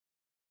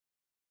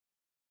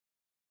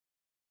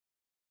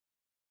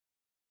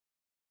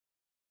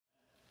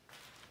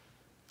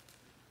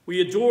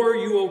We adore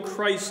you, O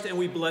Christ, and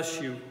we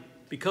bless you,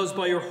 because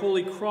by your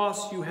holy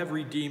cross you have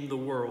redeemed the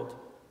world.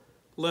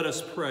 Let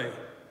us pray.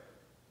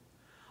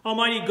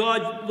 Almighty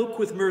God, look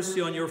with mercy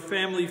on your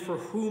family, for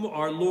whom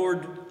our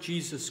Lord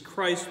Jesus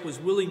Christ was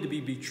willing to be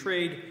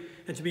betrayed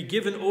and to be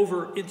given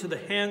over into the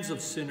hands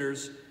of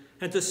sinners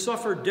and to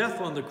suffer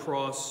death on the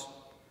cross,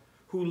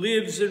 who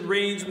lives and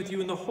reigns with you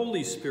in the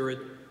Holy Spirit,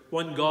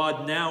 one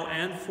God, now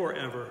and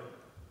forever.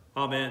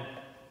 Amen.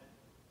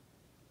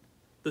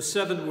 The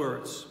 7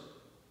 words.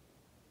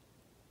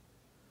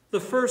 The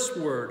first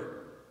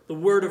word, the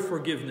word of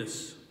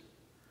forgiveness.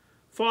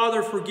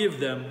 Father, forgive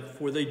them,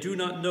 for they do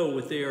not know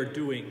what they are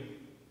doing.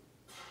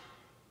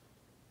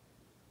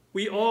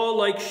 We all,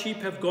 like sheep,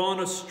 have gone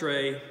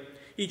astray.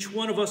 Each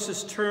one of us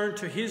has turned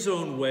to his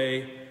own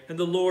way, and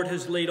the Lord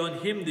has laid on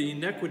him the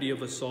iniquity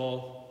of us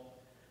all.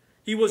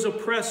 He was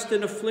oppressed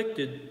and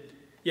afflicted,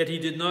 yet he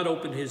did not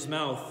open his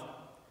mouth.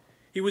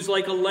 He was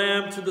like a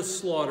lamb to the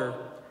slaughter,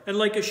 and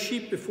like a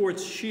sheep before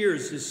its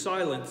shears is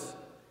silent.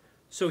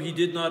 So he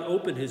did not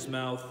open his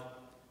mouth.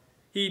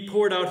 He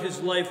poured out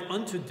his life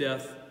unto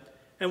death,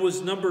 and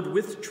was numbered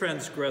with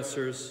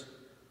transgressors.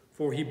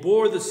 For he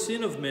bore the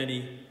sin of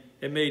many,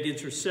 and made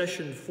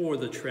intercession for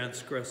the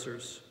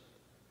transgressors.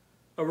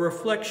 A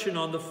reflection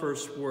on the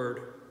first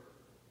word.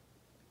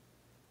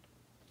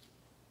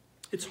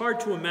 It's hard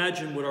to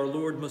imagine what our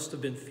Lord must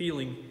have been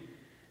feeling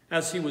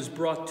as he was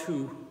brought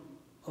to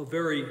a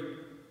very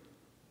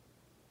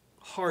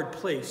hard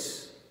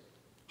place.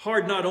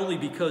 Hard not only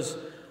because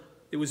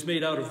it was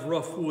made out of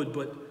rough wood,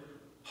 but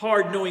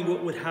hard knowing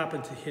what would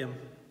happen to him.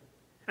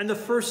 And the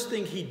first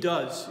thing he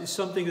does is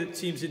something that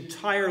seems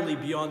entirely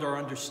beyond our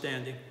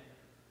understanding.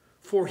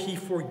 For he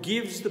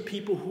forgives the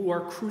people who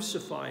are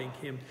crucifying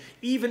him,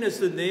 even as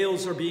the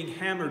nails are being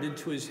hammered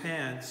into his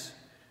hands,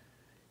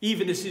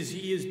 even as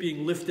he is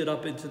being lifted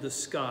up into the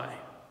sky.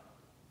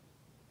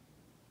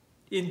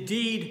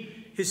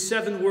 Indeed, his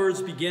 7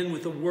 words begin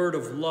with a word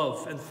of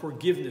love and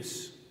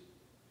forgiveness.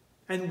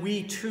 And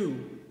we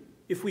too,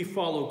 if we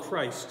follow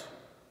Christ,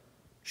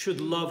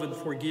 should love and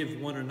forgive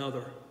one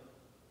another.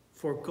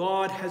 For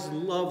God has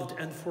loved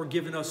and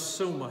forgiven us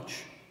so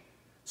much,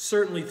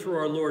 certainly through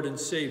our Lord and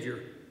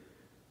Savior,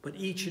 but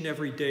each and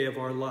every day of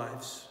our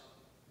lives.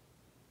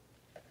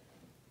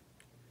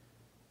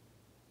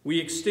 We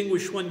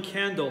extinguish one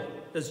candle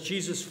as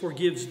Jesus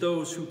forgives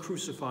those who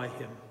crucify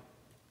him.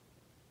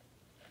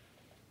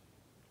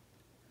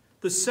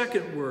 The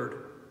second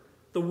word,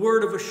 the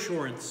word of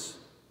assurance.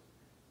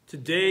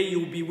 Today you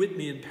will be with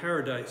me in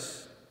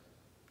paradise.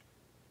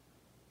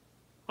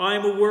 I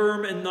am a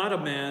worm and not a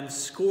man,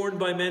 scorned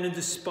by men and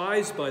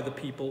despised by the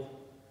people.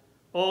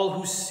 All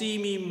who see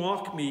me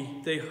mock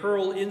me. They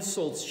hurl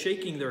insults,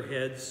 shaking their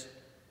heads.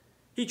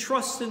 He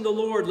trusts in the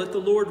Lord. Let the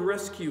Lord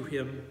rescue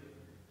him.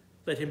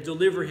 Let him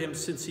deliver him,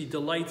 since he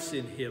delights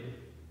in him.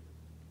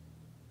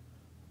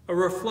 A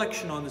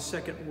reflection on the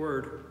second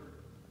word.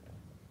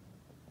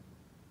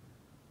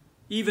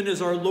 Even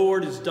as our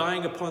Lord is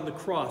dying upon the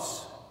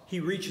cross, he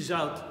reaches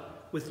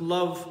out with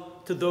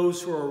love to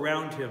those who are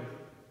around him.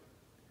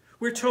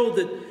 We're told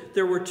that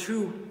there were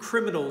 2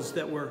 criminals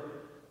that were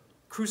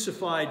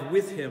crucified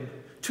with him,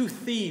 2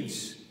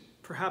 thieves,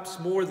 perhaps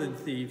more than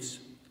thieves,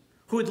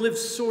 who had lived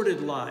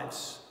sordid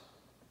lives,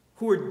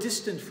 who were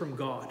distant from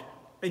God,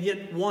 and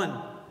yet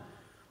one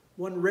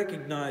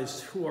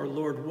recognized who our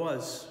Lord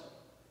was,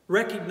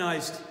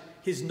 recognized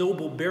his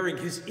noble bearing,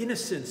 his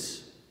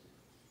innocence,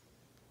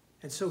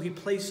 and so he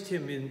placed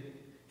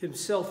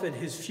himself and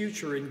his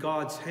future in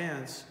God's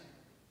hands.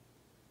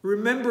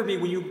 Remember me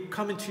when you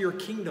come into your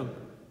kingdom,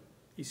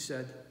 he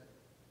said.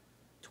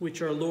 To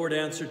which our Lord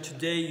answered,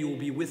 today you will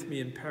be with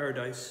me in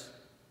paradise.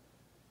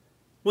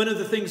 One of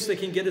the things that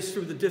can get us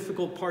through the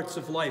difficult parts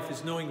of life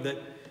is knowing that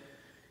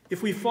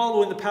if we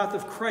follow in the path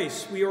of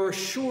Christ, we are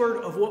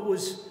assured of what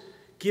was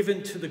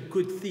given to the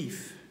good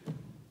thief.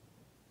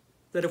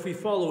 That if we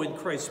follow in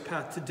Christ's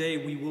path today,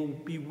 we will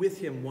be with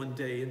him one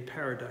day in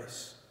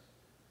paradise.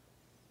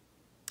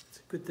 It's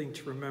a good thing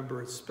to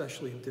remember,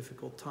 especially in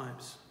difficult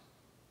times.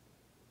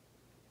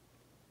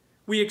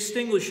 We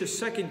extinguish a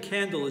second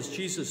candle as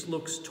Jesus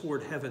looks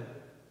toward heaven.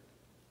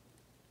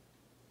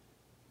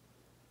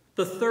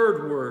 The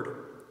third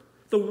word,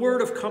 the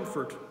word of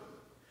comfort.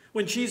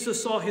 When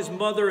Jesus saw his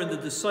mother and the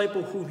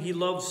disciple whom he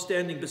loved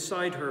standing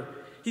beside her,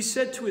 he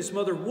said to his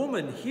mother,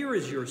 "Woman, here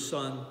is your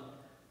son."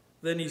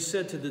 Then he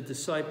said to the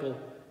disciple,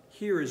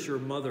 "Here is your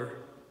mother."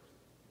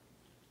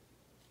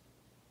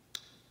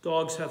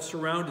 Dogs have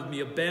surrounded me.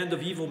 A band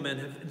of evil men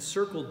have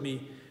encircled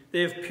me.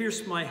 They have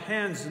pierced my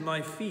hands and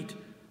my feet.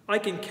 I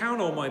can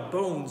count all my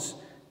bones.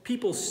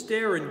 People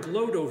stare and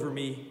gloat over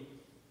me.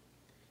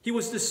 He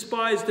was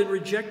despised and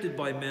rejected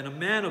by men, a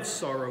man of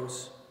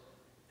sorrows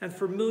and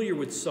familiar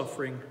with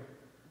suffering.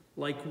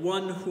 Like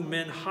one whom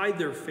men hide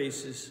their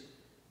faces,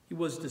 he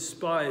was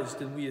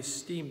despised, and we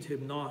esteemed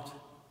him not.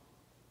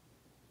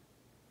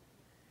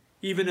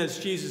 Even as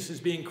Jesus is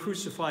being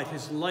crucified,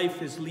 his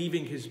life is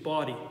leaving his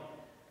body.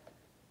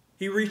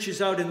 He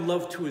reaches out in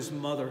love to his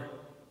mother.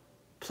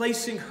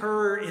 placing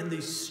her in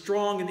the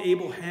strong and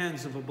able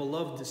hands of a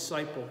beloved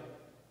disciple.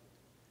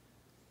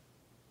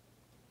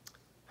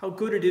 How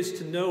good it is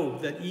to know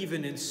that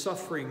even in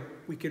suffering,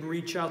 we can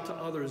reach out to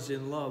others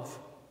in love.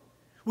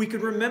 We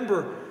can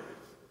remember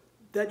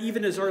that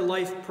even as our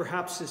life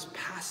perhaps is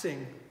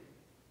passing,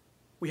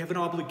 we have an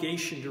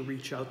obligation to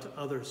reach out to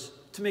others,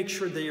 to make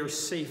sure they are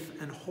safe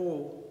and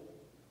whole.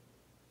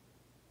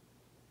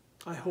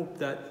 I hope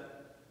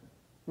that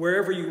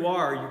wherever you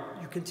are,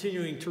 you're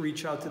continuing to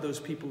reach out to those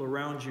people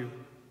around you,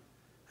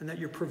 and that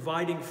you're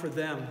providing for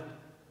them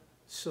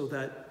so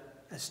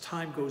that as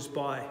time goes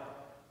by,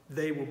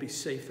 they will be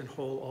safe and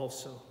whole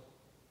also.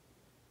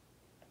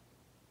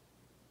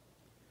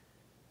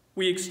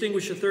 We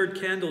extinguish a third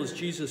candle as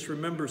Jesus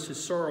remembers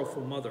his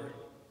sorrowful mother.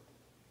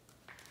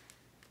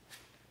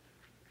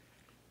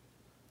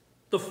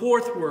 The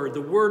fourth word,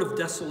 the word of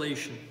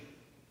desolation.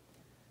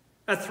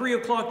 At 3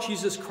 o'clock,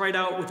 Jesus cried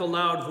out with a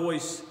loud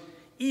voice,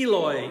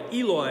 "Eloi,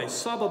 Eloi,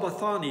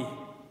 sabachthani,"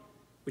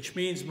 which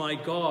means, my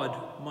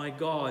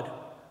God,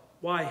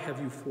 why have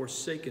you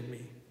forsaken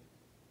me?"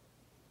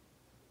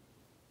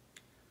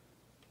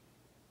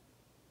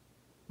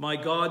 My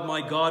God,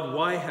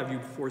 why have you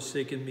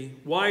forsaken me?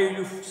 Why are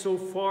you so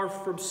far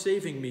from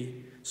saving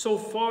me, so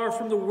far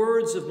from the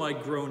words of my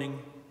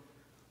groaning?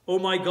 O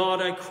my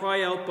God, I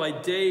cry out by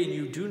day and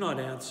you do not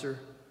answer,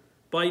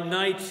 by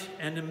night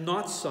and am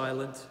not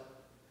silent.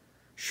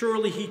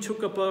 Surely he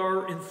took up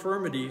our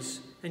infirmities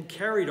and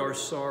carried our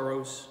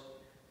sorrows.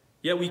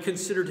 Yet we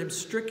considered him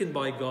stricken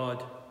by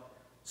God,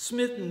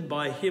 smitten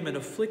by him and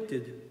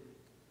afflicted.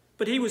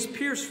 But he was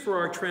pierced for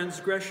our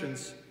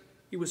transgressions.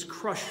 He was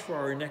crushed for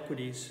our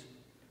iniquities.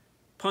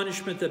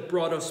 Punishment that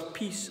brought us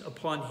peace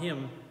upon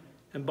him,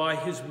 and by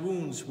his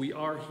wounds we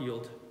are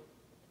healed.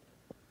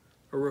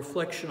 A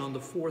reflection on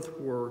the fourth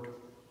word.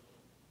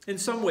 In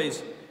some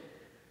ways,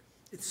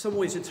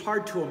 it's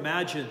hard to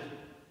imagine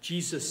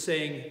Jesus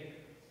saying,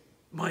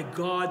 my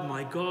God,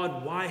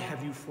 why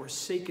have you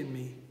forsaken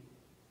me?"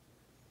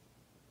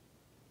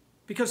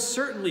 Because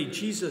certainly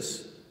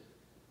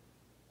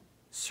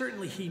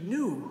he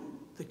knew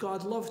that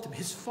God loved him.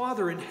 His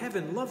Father in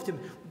heaven loved him.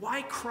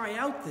 Why cry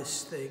out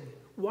this thing?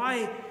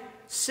 Why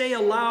say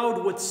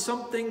aloud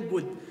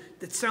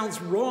that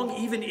sounds wrong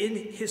even in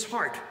his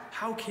heart?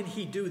 How can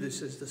he do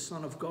this as the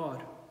Son of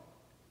God?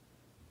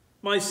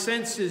 My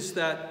sense is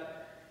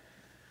that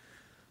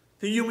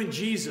the human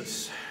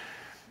Jesus,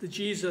 the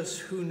Jesus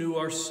who knew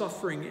our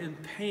suffering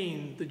and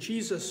pain, the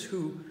Jesus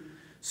who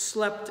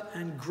slept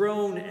and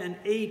groaned and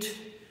ate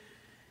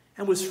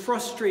and was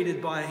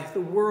frustrated by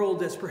the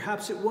world as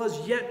perhaps it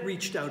was, yet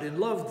reached out and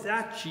loved,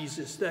 that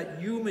Jesus, that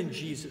human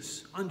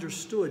Jesus,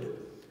 understood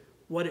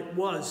what it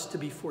was to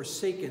be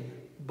forsaken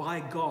by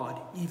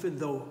God, even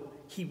though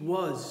he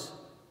was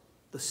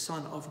the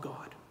Son of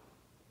God.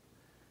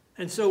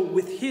 And so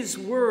with his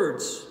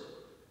words,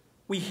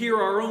 we hear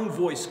our own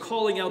voice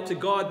calling out to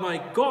God, my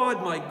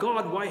God,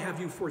 why have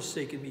you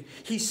forsaken me?"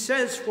 He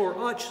says for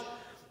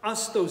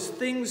us those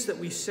things that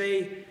we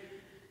say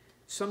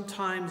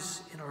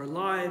sometimes in our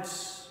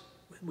lives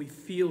when we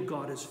feel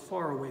God is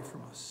far away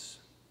from us.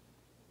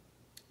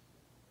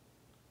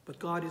 But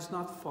God is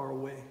not far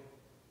away.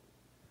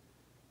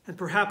 And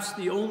perhaps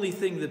the only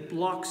thing that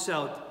blocks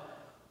out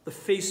the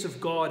face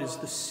of God is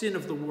the sin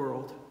of the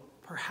world.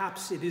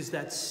 Perhaps it is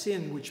that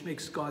sin which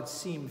makes God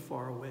seem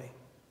far away.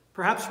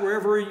 Perhaps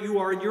wherever you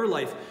are in your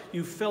life,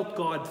 you've felt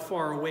God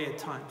far away at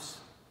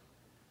times.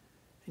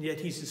 And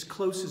yet he's as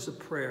close as a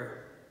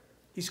prayer.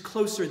 He's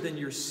closer than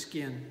your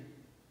skin.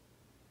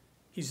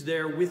 He's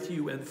there with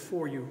you and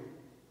for you,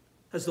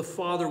 as the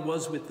Father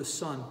was with the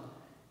Son,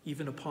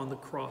 even upon the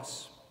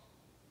cross.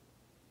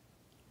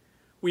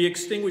 We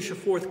extinguish a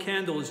fourth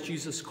candle as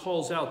Jesus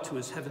calls out to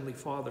his heavenly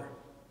Father.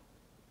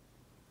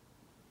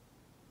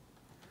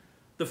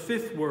 The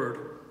fifth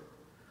word,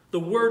 the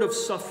word of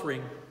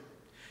suffering.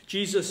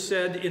 Jesus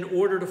said, in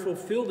order to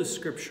fulfill the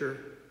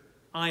scripture,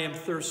 I am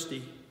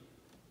thirsty.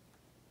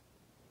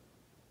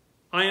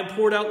 I am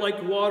poured out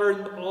like water,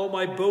 and all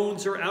my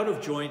bones are out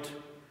of joint.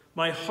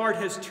 My heart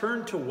has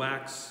turned to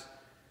wax.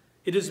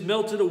 It has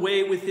melted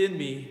away within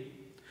me.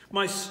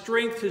 My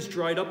strength has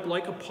dried up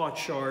like a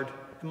potsherd,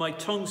 and my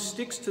tongue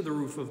sticks to the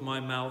roof of my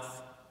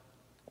mouth.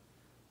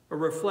 A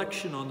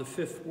reflection on the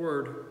fifth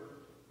word.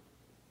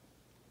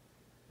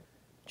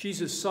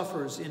 Jesus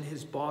suffers in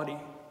his body.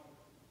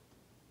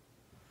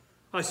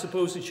 I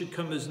suppose it should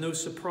come as no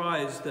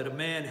surprise that a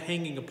man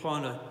hanging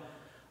upon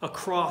a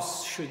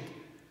cross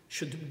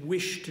should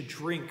wish to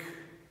drink.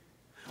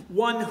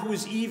 One who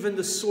is even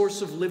the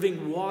source of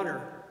living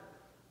water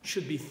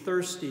should be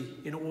thirsty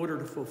in order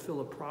to fulfill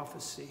a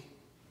prophecy.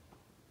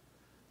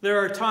 There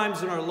are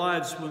times in our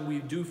lives when we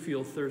do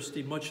feel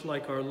thirsty, much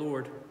like our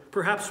Lord.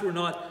 Perhaps we're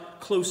not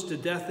close to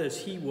death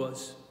as he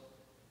was,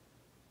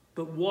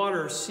 but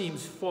water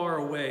seems far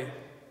away.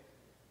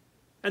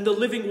 And the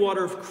living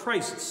water of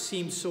Christ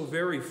seems so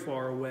very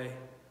far away.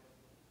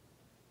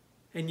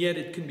 And yet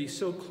it can be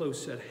so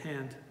close at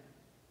hand.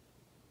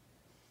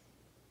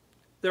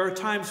 There are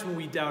times when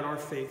we doubt our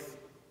faith.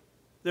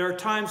 There are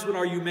times when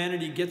our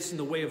humanity gets in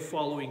the way of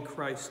following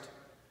Christ.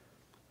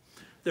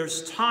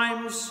 There's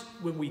times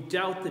when we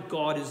doubt that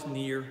God is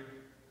near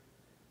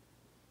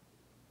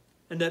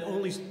and that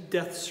only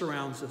death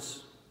surrounds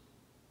us.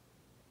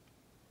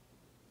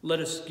 Let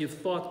us give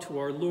thought to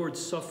our Lord's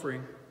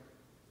suffering.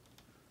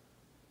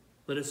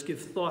 Let us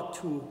give thought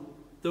to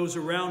those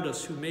around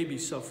us who may be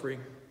suffering.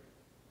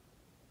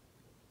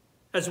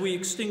 As we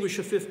extinguish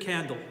a fifth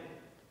candle,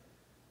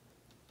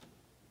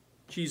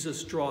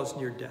 Jesus draws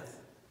near death.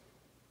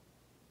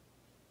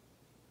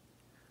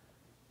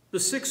 The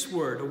sixth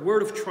word, a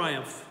word of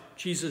triumph,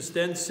 Jesus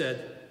then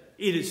said,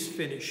 "It is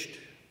finished."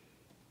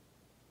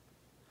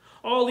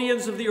 All the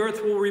ends of the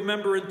earth will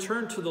remember and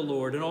turn to the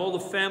Lord, and all the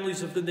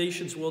families of the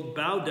nations will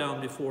bow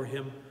down before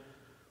him.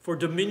 For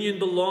dominion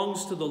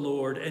belongs to the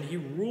Lord, and he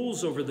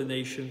rules over the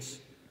nations.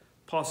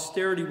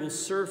 Posterity will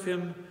serve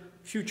him.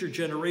 Future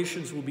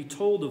generations will be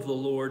told of the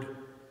Lord.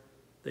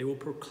 They will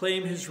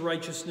proclaim his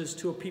righteousness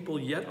to a people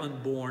yet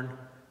unborn,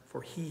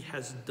 for he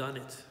has done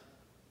it.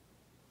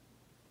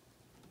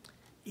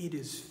 It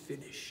is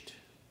finished.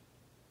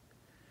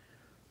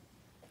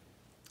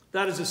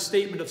 That is a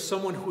statement of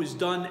someone who has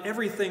done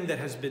everything that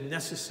has been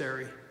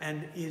necessary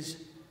and is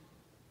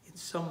in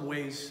some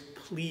ways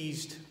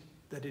pleased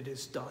that it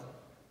is done.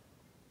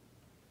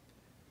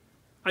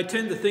 I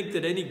tend to think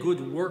that any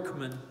good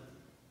workman,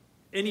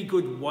 any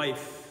good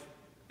wife,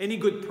 any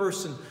good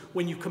person,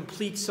 when you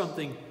complete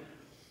something,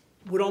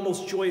 would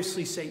almost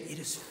joyously say, "It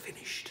is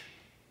finished.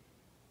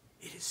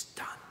 It is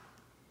done."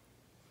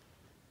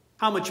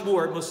 How much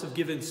more it must have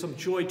given some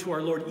joy to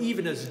our Lord,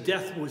 even as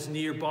death was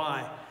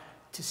nearby,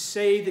 to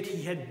say that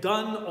he had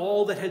done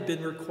all that had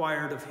been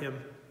required of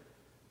him,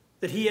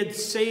 that he had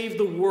saved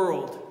the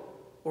world,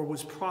 or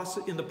was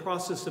in the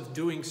process of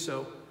doing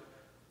so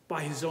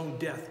by his own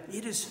death.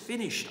 It is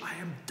finished. I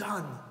am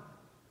done.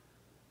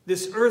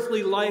 This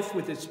earthly life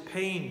with its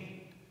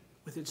pain,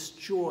 with its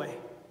joy,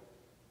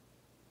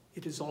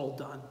 it is all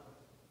done.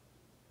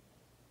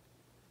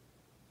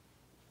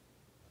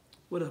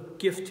 What a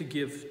gift to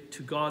give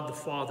to God the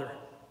Father,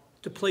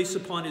 to place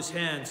upon his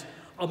hands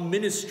a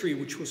ministry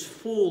which was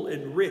full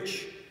and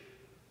rich,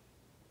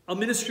 a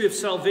ministry of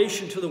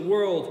salvation to the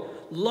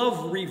world,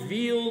 love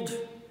revealed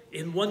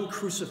in one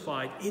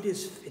crucified. It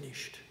is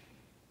finished.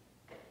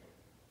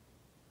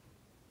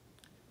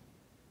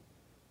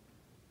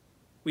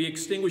 We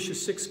extinguish a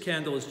sixth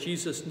candle as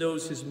Jesus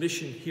knows his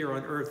mission here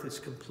on earth is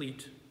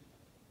complete.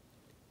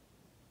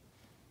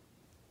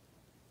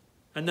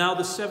 And now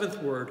the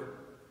seventh word,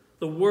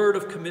 the word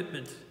of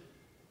commitment.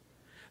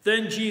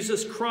 Then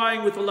Jesus,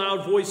 crying with a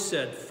loud voice,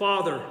 said,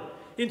 "Father,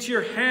 into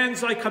your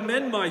hands I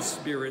commend my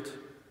spirit."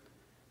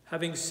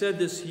 Having said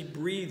this, he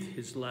breathed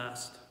his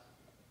last.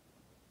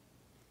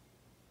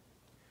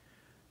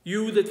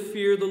 You that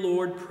fear the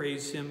Lord,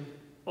 praise him.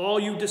 All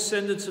you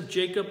descendants of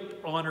Jacob,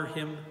 honor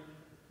him.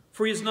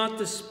 For he has not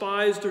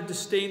despised or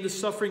disdained the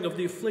suffering of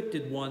the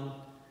afflicted one.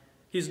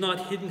 He has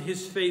not hidden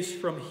his face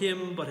from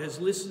him, but has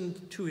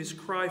listened to his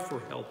cry for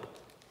help.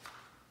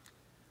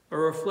 A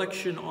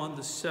reflection on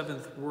the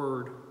seventh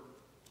word.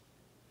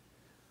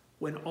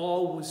 When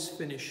all was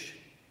finished,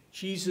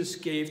 Jesus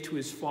gave to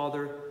his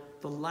Father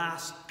the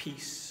last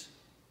piece,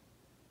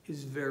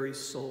 his very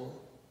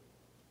soul.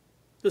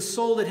 The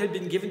soul that had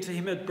been given to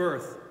him at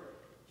birth,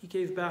 he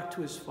gave back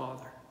to his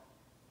Father.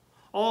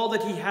 All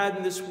that he had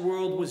in this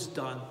world was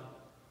done.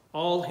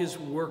 All his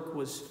work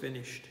was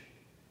finished.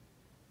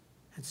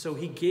 And so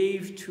he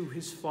gave to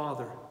his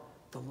Father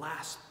the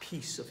last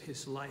piece of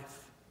his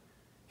life,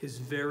 his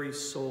very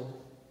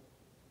soul.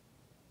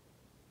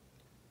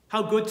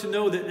 How good to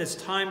know that as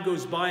time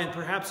goes by and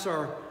perhaps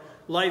our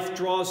life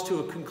draws to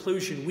a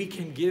conclusion, we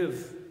can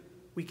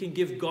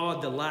give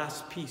God the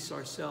last piece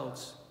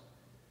ourselves.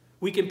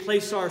 We can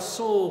place our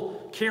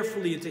soul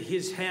carefully into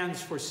his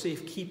hands for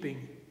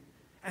safekeeping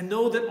and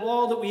know that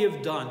all that we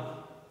have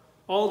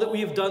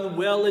done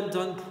well and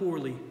done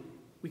poorly,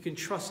 we can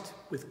trust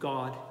with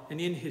God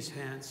and in his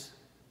hands,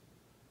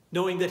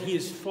 knowing that he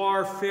is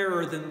far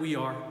fairer than we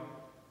are,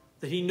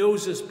 that he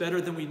knows us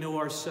better than we know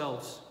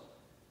ourselves.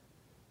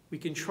 We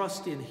can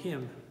trust in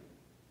him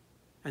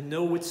and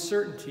know with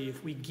certainty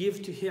if we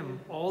give to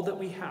him all that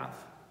we have,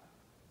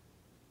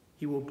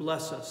 he will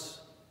bless us.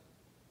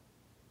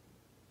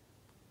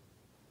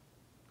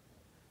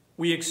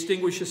 We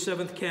extinguish a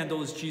seventh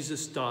candle as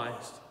Jesus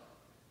dies,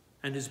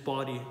 and his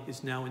body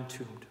is now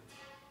entombed.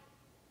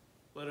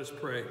 Let us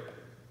pray.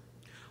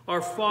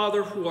 Our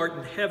Father, who art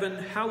in heaven,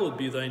 hallowed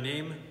be thy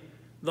name.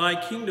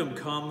 Thy kingdom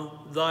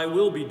come, thy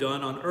will be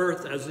done on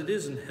earth as it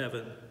is in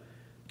heaven.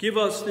 Give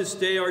us this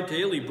day our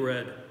daily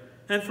bread,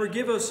 and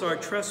forgive us our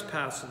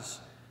trespasses,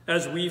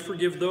 as we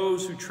forgive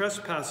those who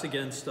trespass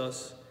against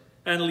us.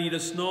 And lead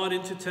us not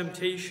into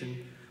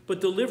temptation, but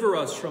deliver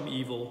us from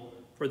evil.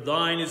 For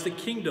thine is the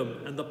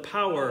kingdom, and the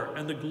power,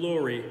 and the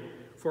glory,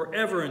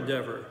 forever and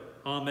ever.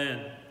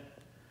 Amen.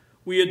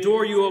 We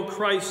adore you, O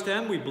Christ,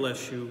 and we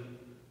bless you,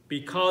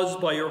 because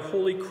by your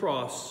holy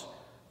cross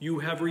you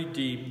have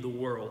redeemed the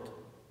world.